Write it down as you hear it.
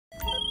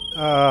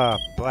Ah,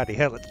 bloody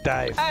hell, it's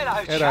Dave.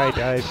 Hello, G'day, chap.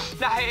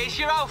 Dave. Now, it's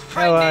your old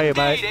friend How are you,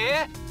 indeed mate?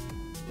 here.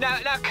 Now,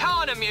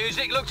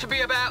 Keinemusik looked to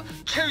be about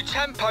 2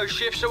 tempo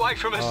shifts away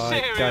from a I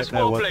serious don't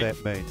know wobbly.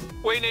 what that means.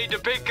 We need the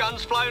big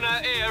guns flown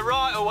out here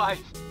right away.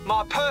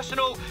 My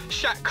personal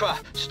Chakra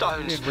You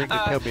stones. didn't ring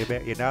to tell me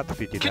about your nuts,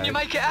 did you, Can you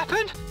Dave? make it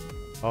happen?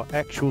 Oh,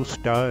 actual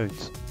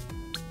stones.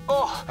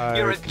 Oh,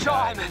 you're a Okay.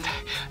 diamond.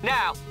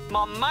 Now,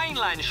 my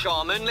mainland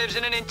shaman lives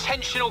in an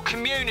intentional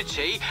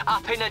community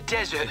up in a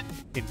desert.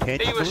 He was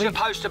Intentionally?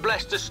 supposed to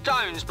bless the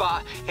stones,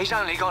 but he's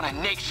only gone and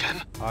nicked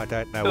them. I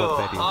don't know what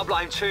that is. I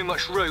blame too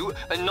much root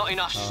and not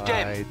enough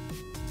stem.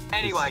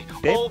 Anyway,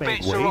 stem all mean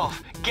bits weed? are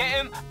off. Get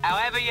him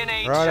however you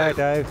need Righto, to.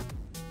 Dave.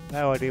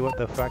 No idea what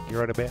the fuck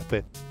you're on about,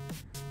 but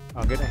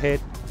I'm gonna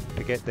head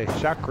to get the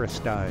Chakra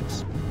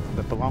stones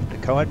that belong to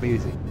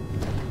Keinemusik,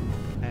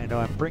 and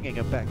I'm bringing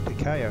them back to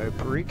Cayo,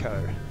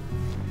 Perico.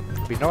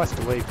 It'd be nice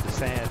to leave the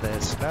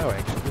snow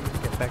actually,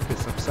 and get back to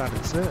some sun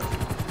and surf.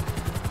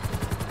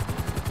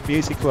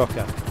 Music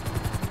locker.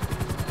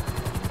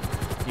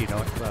 You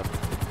nightclub.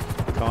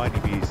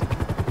 Keinemusik.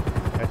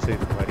 That's who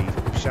the bloody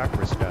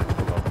Chakra stones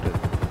belong to.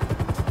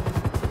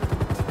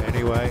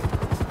 Anyway,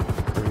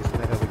 cruising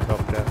the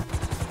helicopter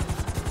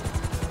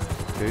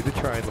to the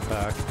trailer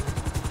park.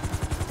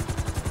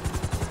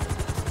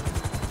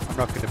 I'm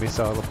not going to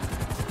missile them.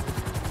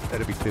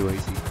 That'd be too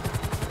easy.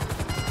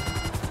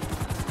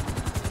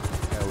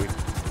 Go in,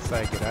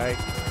 say g'day.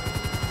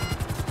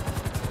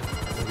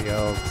 The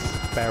old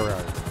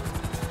sparrow.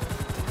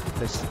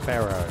 The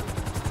sparrow.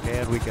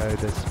 Down we go,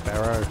 the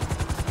sparrow.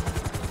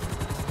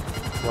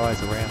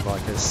 Flies around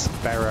like a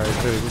sparrow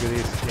too. Look at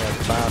this, yeah,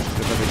 fast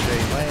to the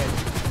machine land.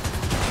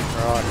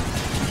 Right.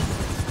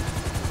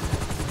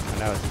 I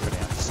know it's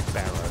pronounced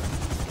sparrow,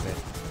 but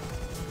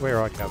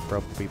where I come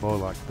from would be more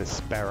like the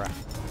sparrow.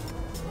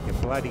 You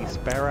bloody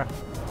sparrow.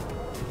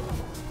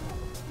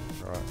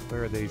 Right,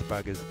 where are these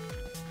buggers?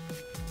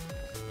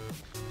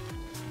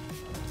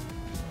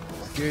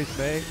 Excuse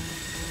me,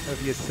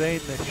 have you seen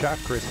the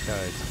Chakra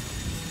stones?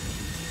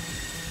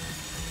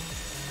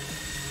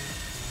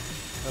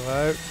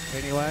 Hello,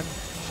 anyone?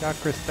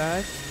 Chakra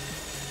stones?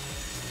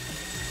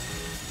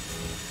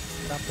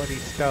 Somebody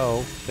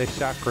stole the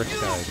Chakra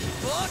stones.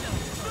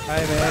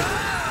 Hey man.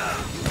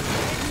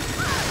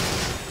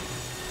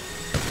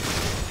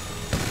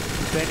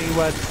 Has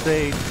anyone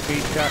seen the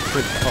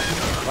Chakra stones?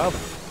 Oh, well,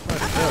 what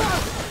the hell?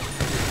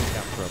 Where did it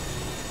come from?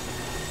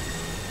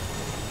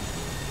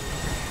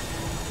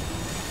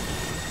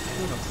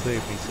 Still not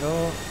seeing me.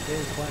 Oh,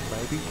 there's one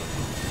maybe.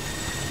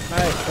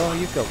 Hey, oh,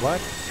 you've got one.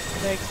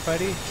 Thanks,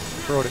 buddy.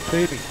 Brought it to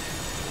me.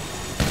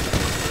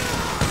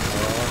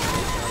 Oh,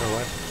 another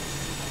one.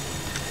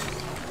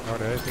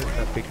 Righto,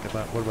 I'm picking them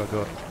up. What have I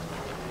got?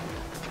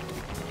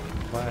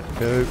 1,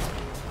 2.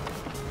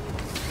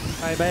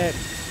 Hey man,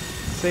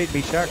 seen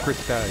me Chakra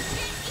stones.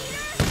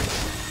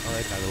 Oh,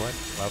 another one.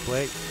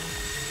 Lovely.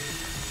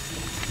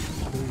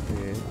 2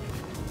 there. And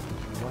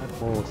 1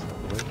 more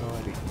somewhere.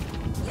 Mighty.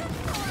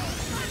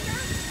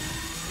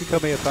 You call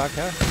me a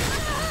bucker?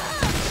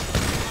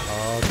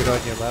 Oh, good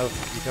on you, love.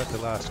 You got the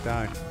last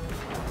stone.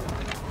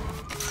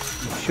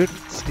 You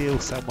shouldn't steal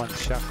someone's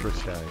Chakra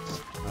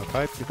stones. I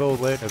hope you've all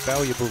learned a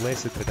valuable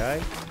lesson today.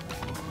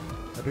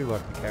 I do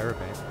like the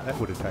caravan. That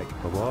would have taken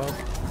a while.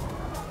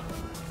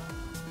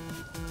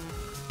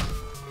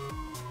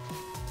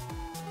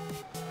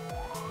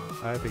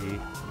 Over here.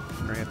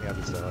 Around the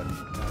other side.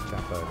 Can't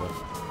jump over.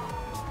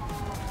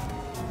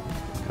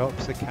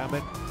 Cops are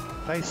coming.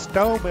 They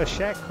stole my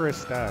Chakra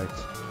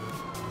stones.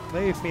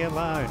 Leave me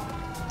alone.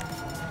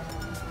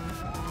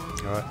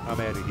 Alright, I'm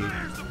out of here.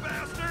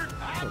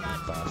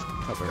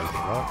 Not very good,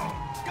 right?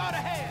 Go to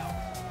hell!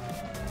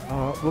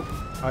 Oh, look,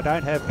 I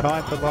don't have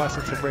time for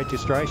license and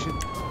registration.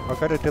 I've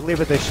got to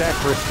deliver the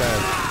Chakra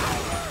stone.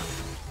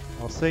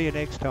 I'll see you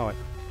next time.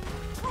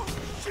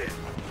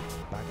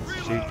 Buggers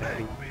shooting at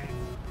me.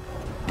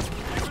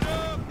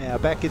 Now,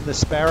 back in the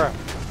Sparrow.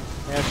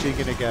 How's she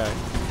going to go?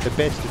 The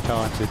best of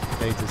times it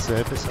needs a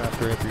surface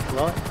after every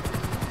flight.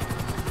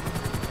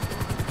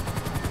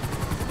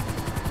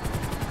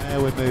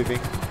 Now we're moving.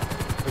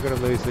 We've got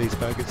to lose these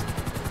buggers.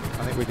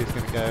 I think we're just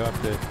going to go up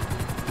the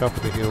top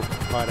of the hill,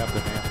 hide up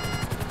the mountain.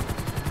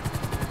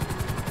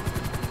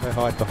 Go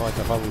hide behind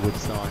the Hollywood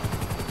sign,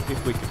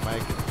 if we can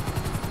make it.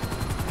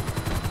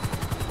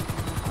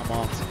 Come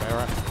on,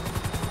 Sparrow.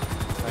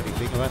 Bloody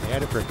thing, I've only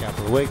had it for a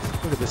couple of weeks.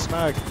 Look at the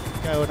smoke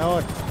going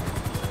on.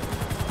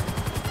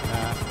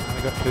 Nah,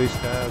 only got 2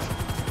 stars.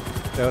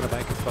 Don't want to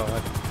make it 5.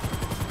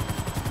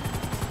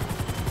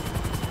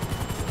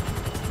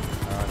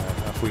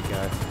 Alright, off we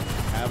go.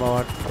 Come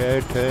on,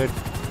 turn.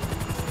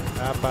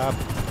 Up.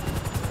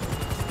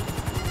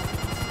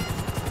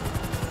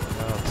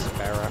 Oh,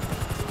 Sparrow.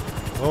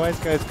 Always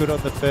goes good on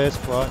the first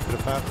flight, but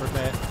apart from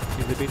that,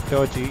 she's a bit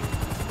dodgy.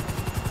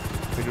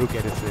 But it'll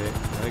get us there.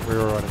 I think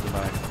we're alright at the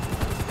moment.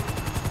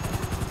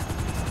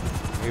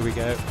 Here we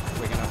go.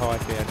 We're going to hide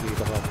down here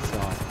behind the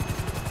sign.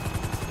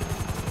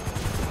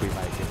 If we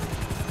make it.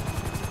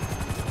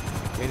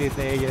 Get in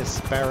there, you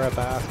Sparrow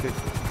bastard.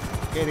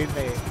 Get in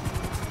there.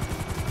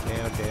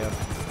 down.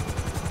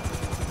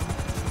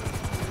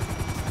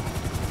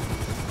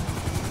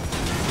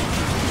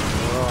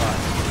 Right.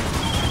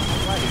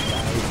 Bloody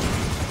Dave.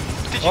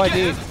 Did you get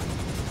him?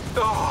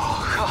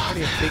 Oh, What do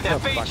you think God. Now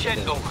I'm be fucking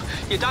gentle. doing?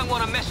 You don't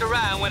want to mess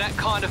around with that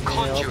kind of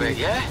conduit,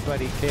 yeah?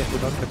 Bloody careful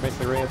not to mess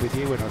around with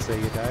you when I see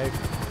you, Dave.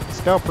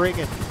 Stop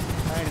ringing.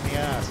 Pain in the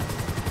ass.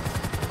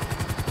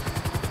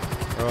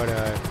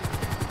 Righto.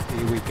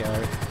 Here we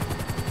go.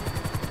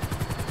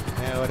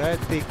 Now, I don't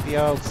think the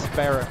old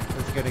Sparrow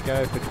is going to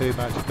go for too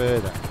much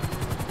further.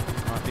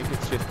 I think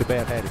it's just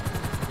about had it.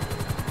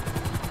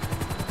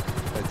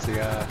 That's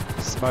the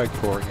smoke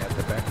pouring out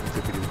the back. It's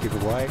a bit of a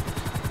giveaway.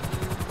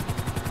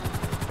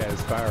 About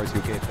as far as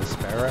you'll get in a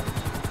Sparrow.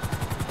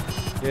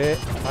 Yeah,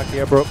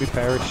 lucky I brought my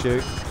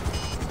parachute.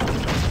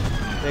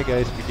 There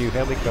goes my new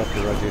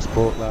helicopter I just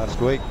bought last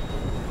week.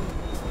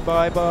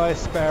 Bye bye,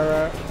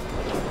 Sparrow.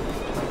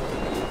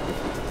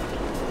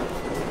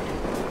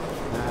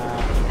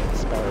 Nah,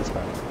 Sparrow's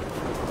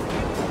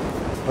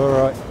fine.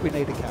 Alright, we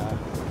need a car.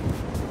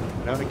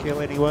 Don't want to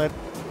kill anyone.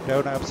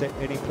 Don't upset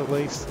any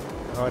police.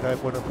 I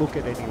don't want to look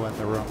at anyone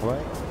the wrong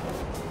way.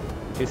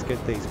 Just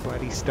get these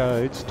bloody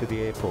stones to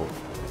the airport.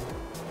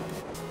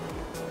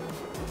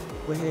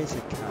 Where's a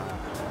car?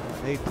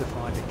 I need to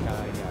find a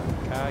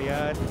car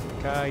yard.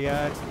 Car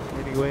yard,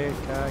 anywhere,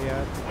 car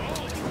yard.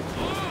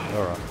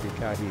 Alright, your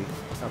car here,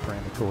 up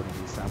around the corner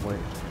here somewhere.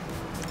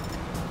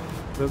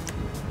 Look,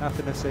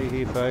 nothing to see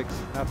here, folks,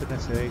 nothing to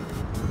see.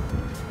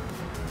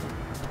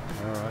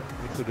 Alright,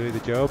 this will do the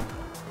job.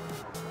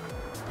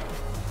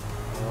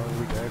 Oh, here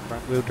we go,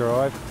 front wheel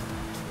drive.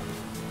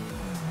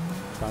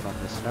 Fun on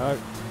the snow.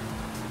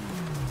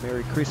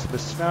 Merry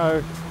Christmas,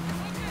 snow.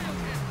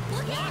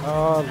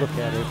 Oh, look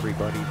out,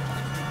 everybody.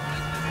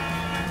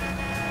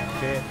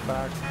 Get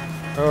fucked.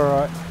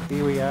 Alright,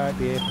 here we are at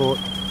the airport.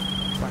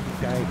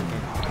 Fucking Dave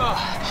again.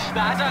 Oh,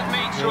 now, I don't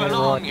mean to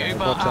alarm you,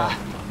 but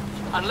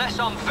unless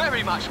I'm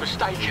very much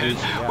mistaken,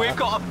 we've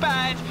got a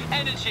bad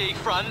energy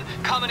front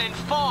coming in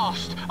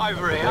fast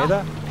over here.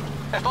 Weather?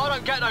 If I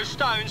don't get those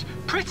stones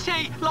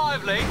pretty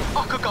lively,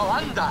 I could go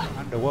under.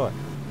 Under what?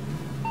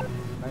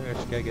 Maybe I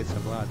should go get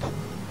some lunch.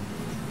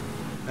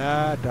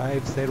 Nah,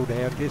 Dave, settle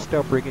down. Just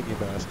stop ringing, you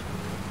bastard.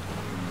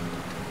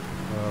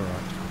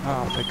 Alright.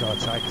 Oh, for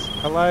God's sakes.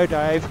 Hello,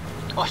 Dave.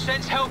 I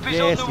sense help is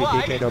Yes, on the you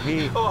way. dickhead, I'm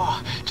here.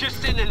 Oh,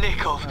 just in the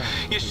nick of.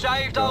 Oh, you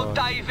saved God. old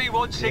Davey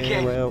once Yeah,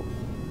 again. well,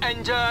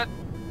 And,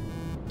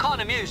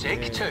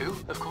 Keinemusik, Yeah. too,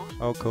 of course.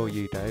 I'll call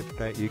you, Dave.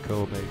 Don't you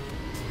call me.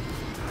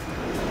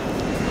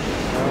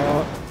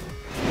 Oh,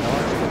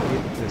 nice to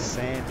hit the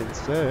sand and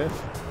surf.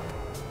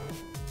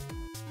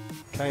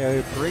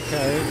 Cayo,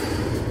 Perico.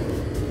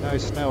 No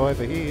snow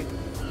over here.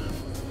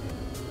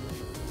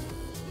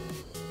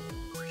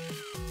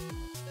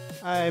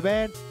 Hey,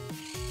 man.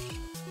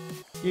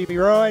 Give me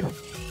a ride.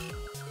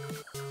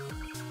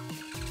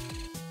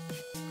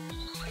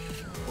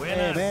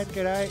 Yeah, man,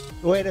 g'day.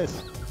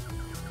 Buenas.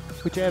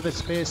 Would you have a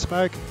spare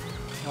smoke?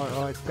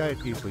 I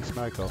don't usually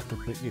smoke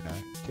often, but you know,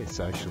 just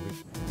socially.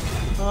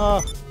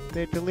 Oh,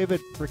 they're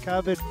delivered,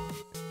 recovered.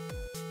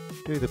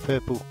 Do the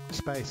purple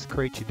space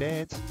creature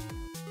dance.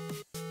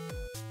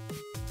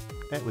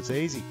 That was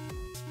easy.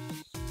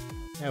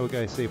 Now we'll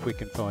go see if we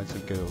can find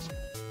some girls.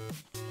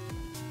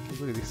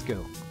 Look at this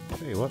girl.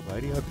 Tell you what,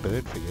 lady, I'd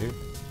burn for you.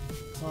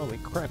 Holy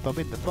crap, I'm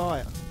in the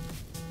fire.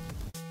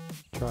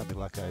 Try my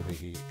luck over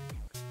here.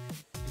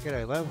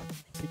 G'day, love.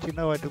 Did you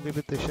know I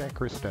delivered the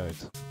Chakra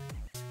stones?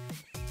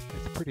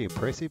 It's pretty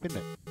impressive, isn't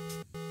it?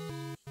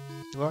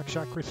 You like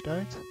Chakra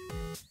stones?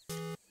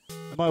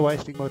 Am I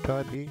wasting my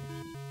time here?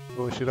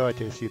 Or should I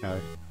just, you know,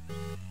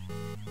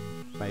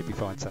 maybe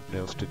find something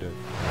else to do?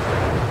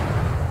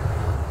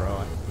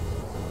 Right.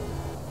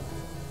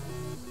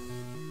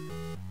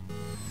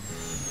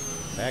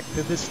 Back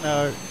to the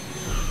snow.